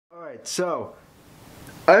Alright, so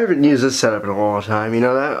I haven't used this setup in a long time, you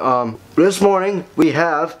know that? This morning we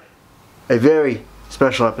have a very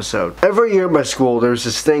special episode. Every year at my school there's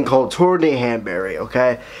this thing called Tour de Hanbury,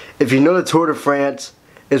 okay? If you know the Tour de France,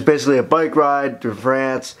 it's basically a bike ride through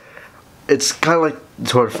France. It's kind of like the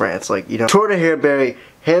Tour de France, like, you know. Tour de Hanbury,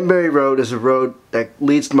 Hanbury Road is a road that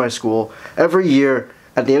leads to my school. Every year,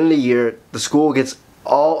 at the end of the year, the school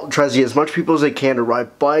tries to get as much people as they can to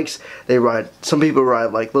ride bikes. Some people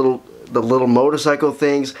ride like the little motorcycle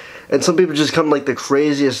things, and some people just come like the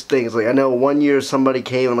craziest things. Like I know one year somebody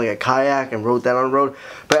came in like a kayak and rode that on the road.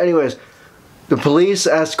 But anyways, the police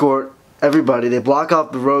escort everybody. They block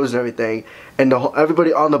off the roads and everything, and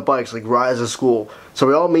everybody on the bikes like rides to school. So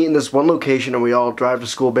we all meet in this one location and we all drive to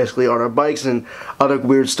school basically on our bikes and other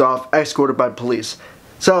weird stuff, escorted by police.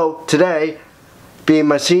 So today, being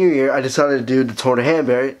my senior year, I decided to do the Tour de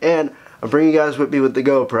Hanbury, and I'm bringing you guys with me with the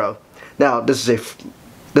GoPro. Now, this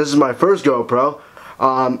is my first GoPro.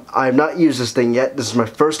 I have not used this thing yet. This is my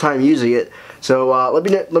first time using it. So let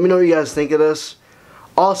me know what you guys think of this.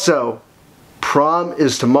 Also, prom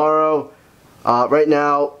is tomorrow. Right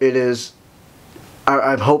now, it is.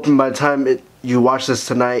 I'm hoping by the time you watch this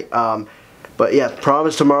tonight. But yeah, prom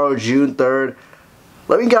is tomorrow, June 3rd.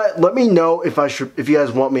 Let me know if you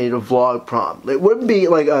guys want me to vlog prom. It wouldn't be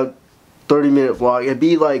like a 30-minute vlog. It'd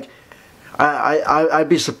be like I'd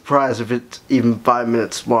be surprised if it's even 5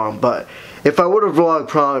 minutes long. But if I were to vlog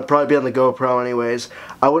prom, it'd probably be on the GoPro anyways.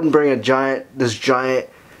 I wouldn't bring this giant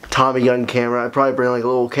Tommy gun camera. I'd probably bring like a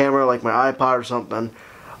little camera like my iPod or something.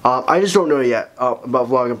 I just don't know yet about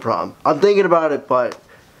vlogging prom. I'm thinking about it, but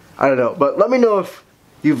I don't know. But let me know if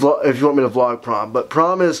you want me to vlog prom. But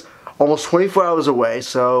prom is almost 24 hours away,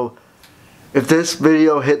 so if this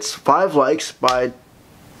video hits 5 likes by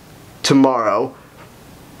tomorrow,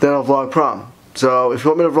 then I'll vlog prom. So if you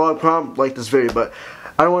want me to vlog prom, like this video. But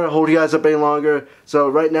I don't want to hold you guys up any longer. So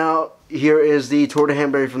right now, here is the Tour de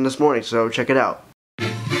Hanbury from this morning. So check it out.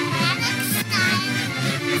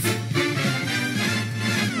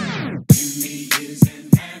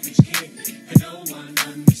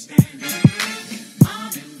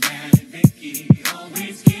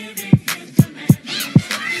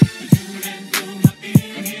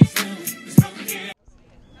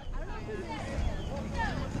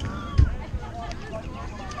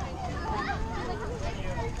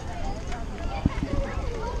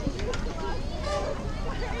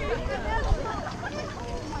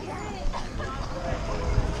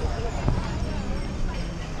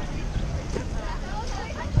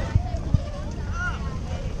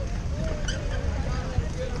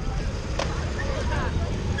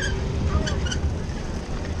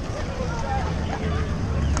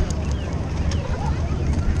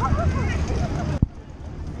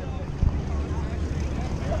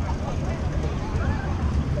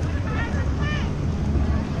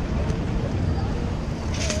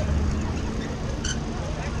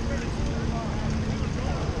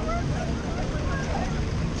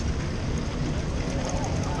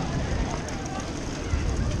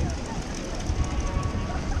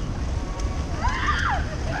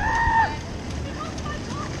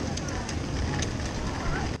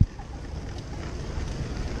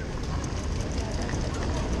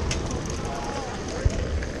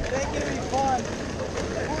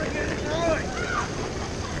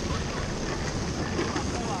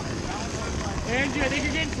 Andrew, I think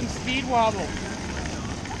you're getting some speed wobble.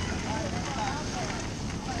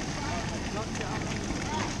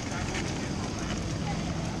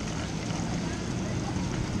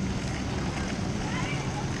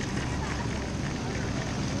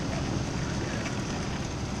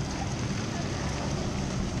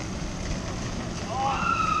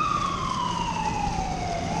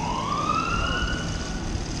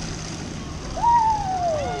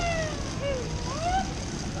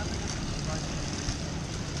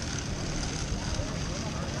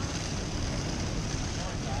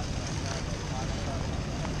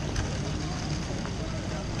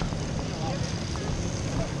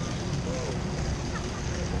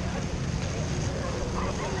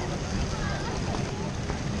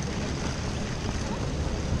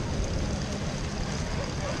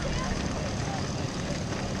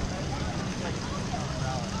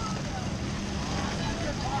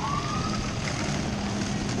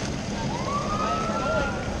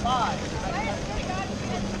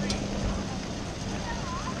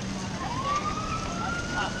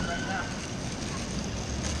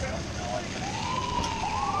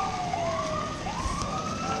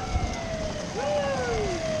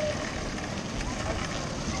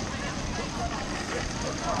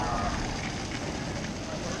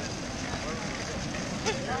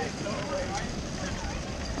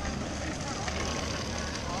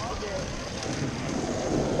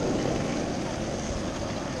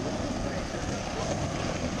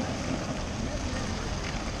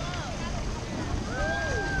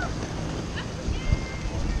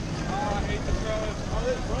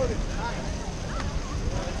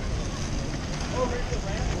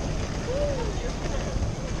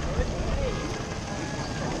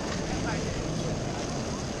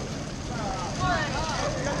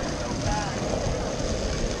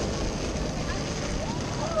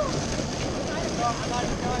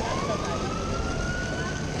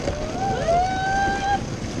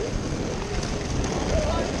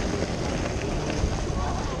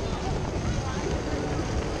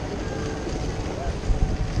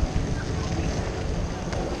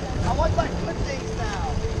 I want like good things now.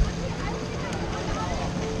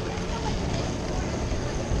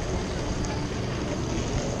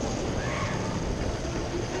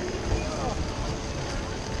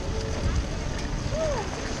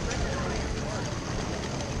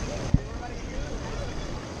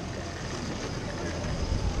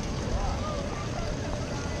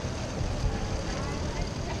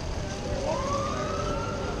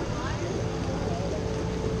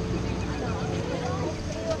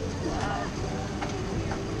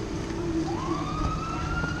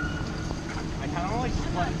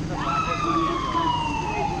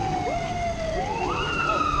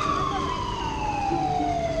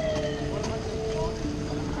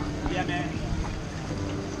 Yeah, man.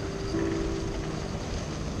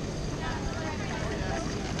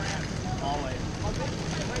 Always.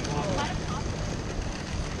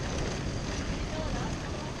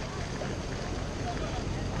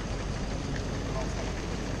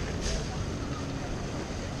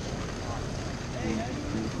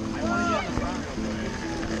 I want to get in the front real quick.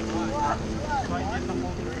 So I get the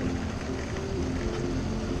whole thing.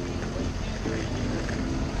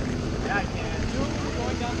 Yeah, I can. You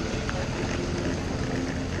going down the lane.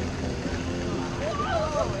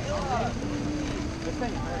 This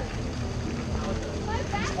thing hurts.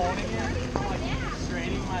 Just holding it, I'm like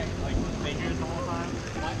straining my fingers the whole time.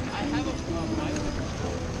 I have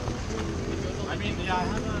I mean, yeah,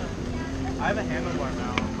 I have a handlebar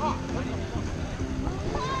now.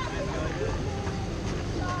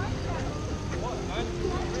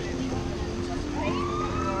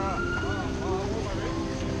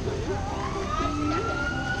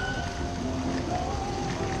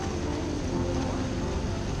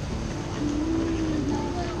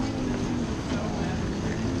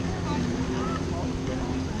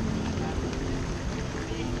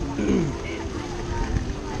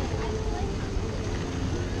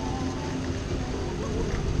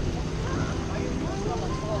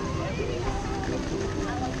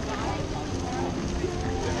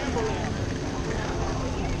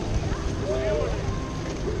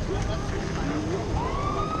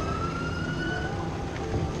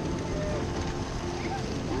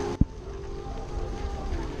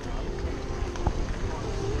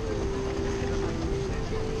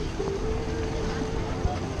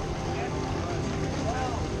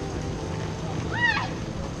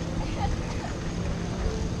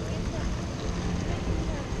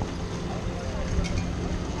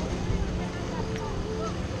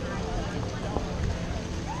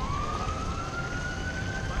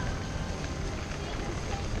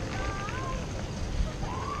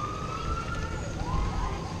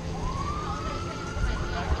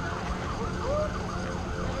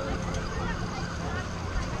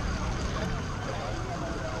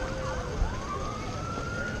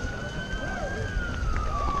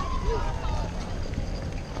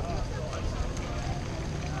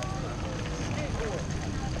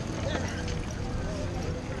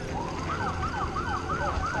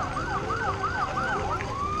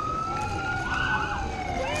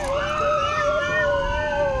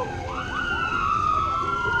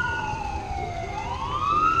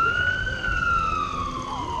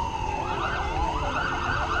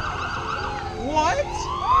 What?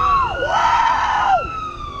 Wow!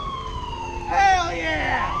 Hell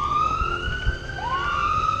yeah!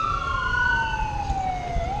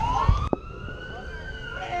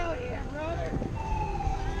 Hell yeah, brother!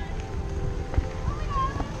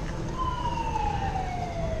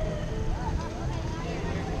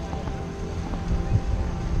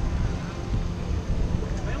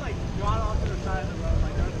 They like got off to the side of the road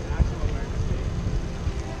like there was an actual emergency.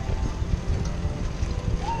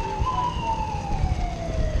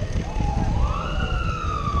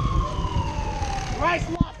 Rice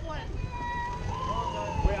Laughlin!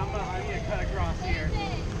 Wait, I need to cut across here.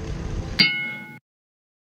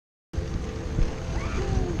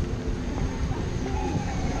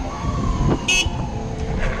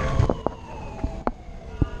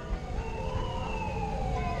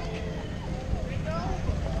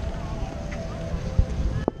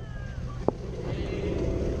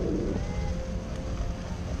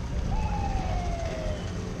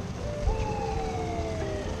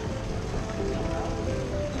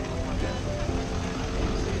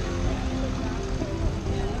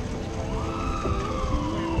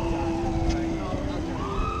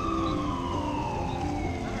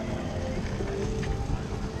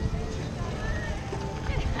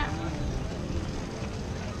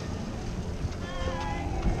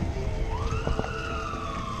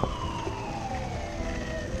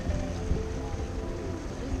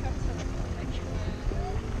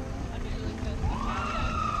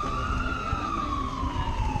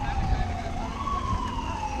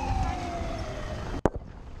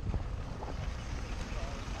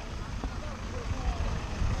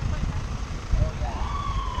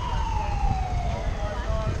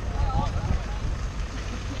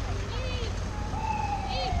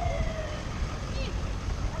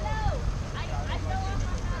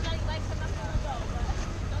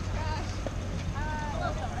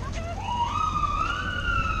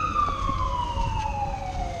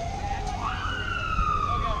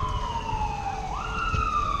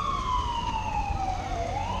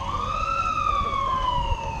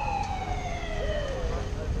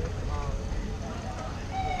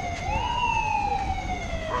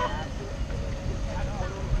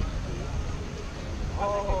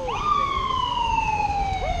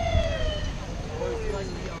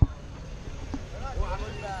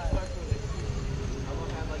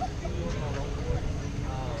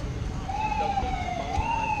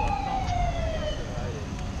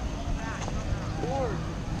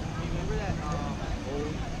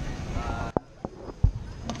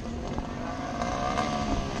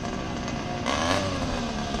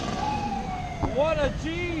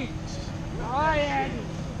 Brian!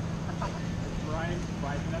 Brian,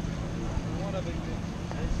 that's one of the good.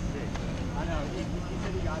 I know, he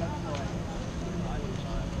said he got up for like 5:45.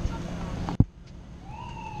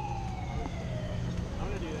 I'm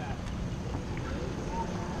gonna do that.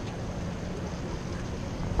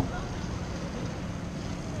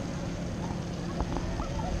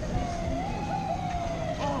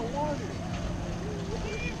 Oh, water!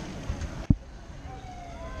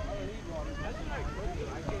 That's what I cooked.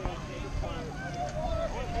 I can't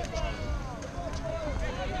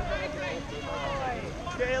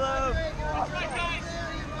Caleb! That's right, guys!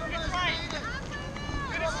 That's right!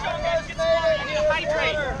 Finish strong, guys! Get some water! I need to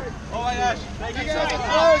hydrate! Oh my gosh! Thank you so much!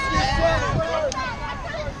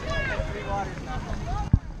 Three waters now.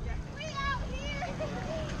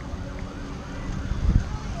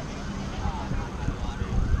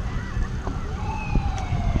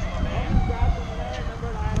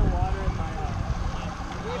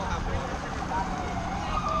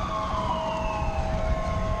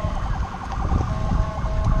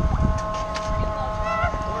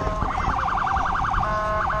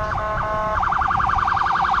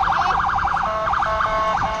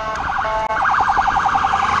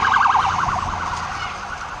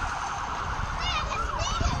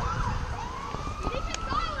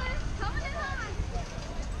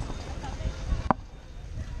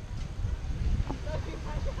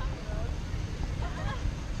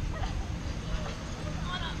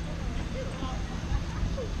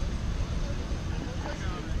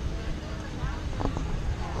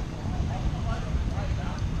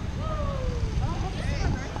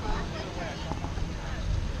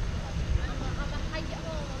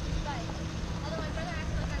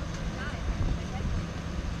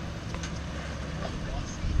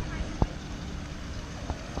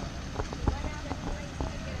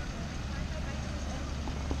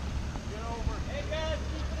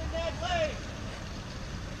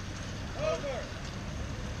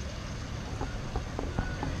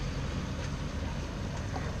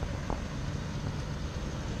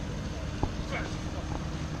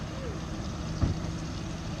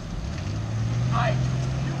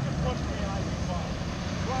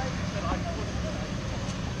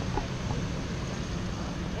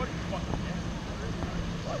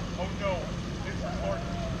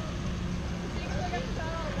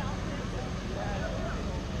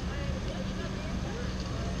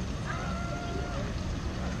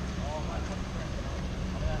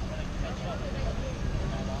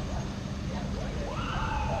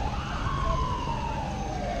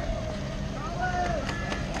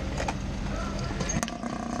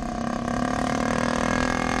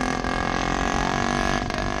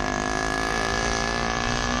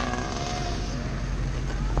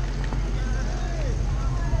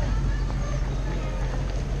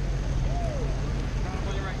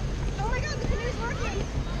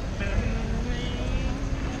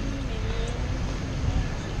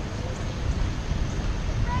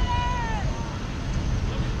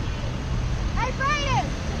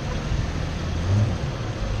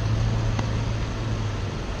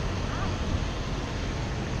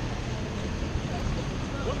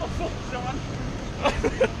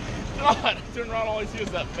 God, I turned around, all I see is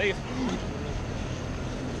that face.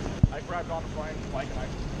 I grabbed onto Brian's bike and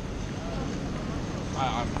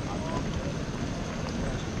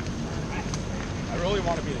I really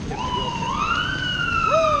want to be the kid in the wheelchair.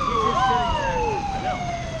 He's just sitting there. I know.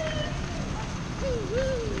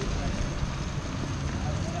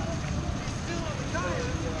 Still on the tire.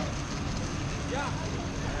 Yeah.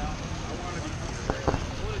 I want to be here.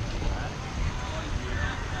 What is that?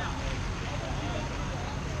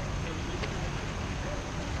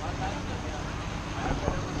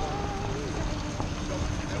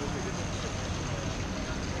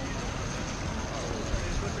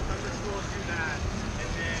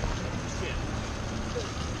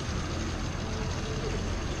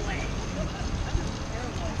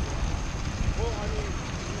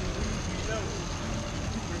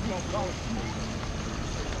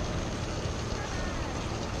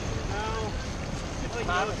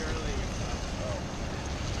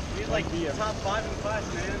 He's like top 5 in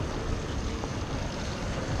class, man.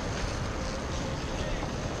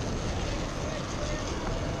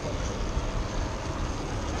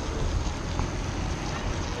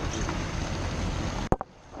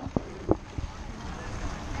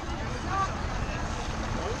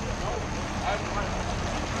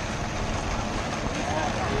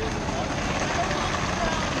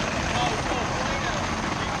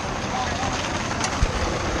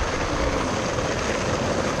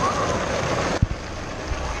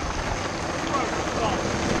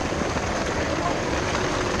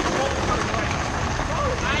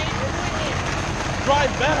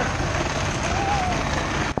 drive better.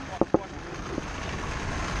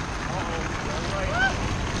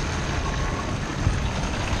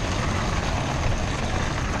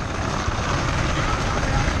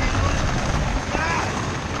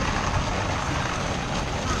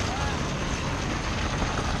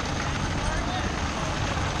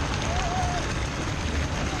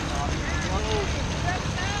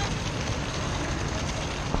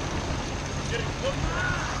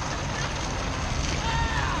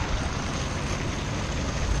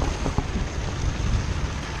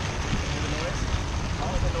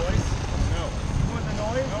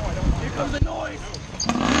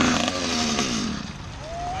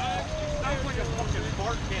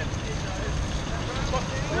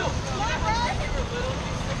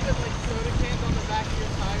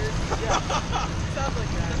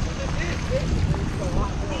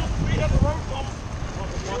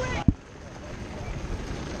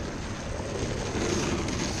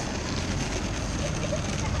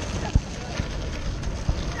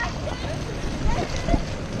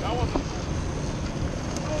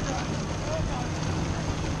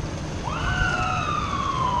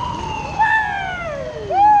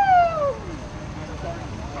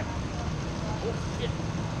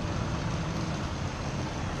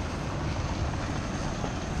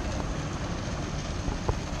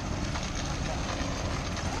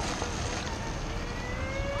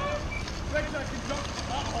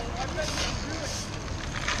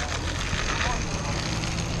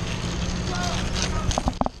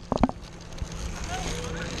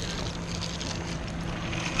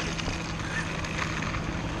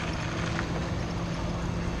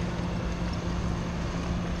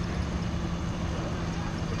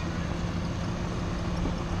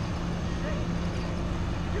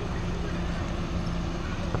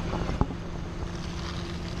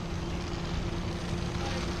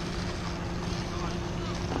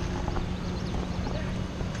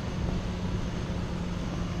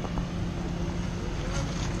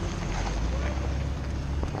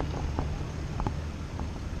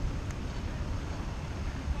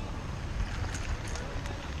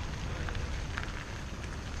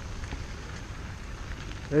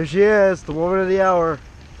 There she is, the woman of the hour.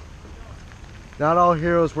 Not all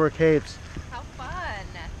heroes wear capes. How fun.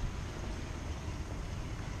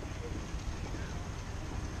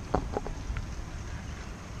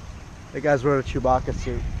 That guy's wearing a Chewbacca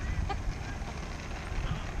suit.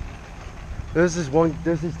 There's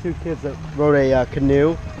these two kids that rode a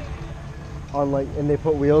canoe on and they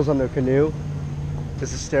put wheels on their canoe.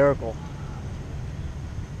 It's hysterical.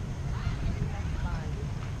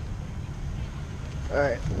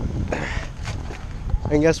 Alright.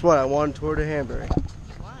 And guess what? I won Tour de Hanbury.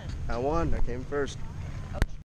 I won. I came first.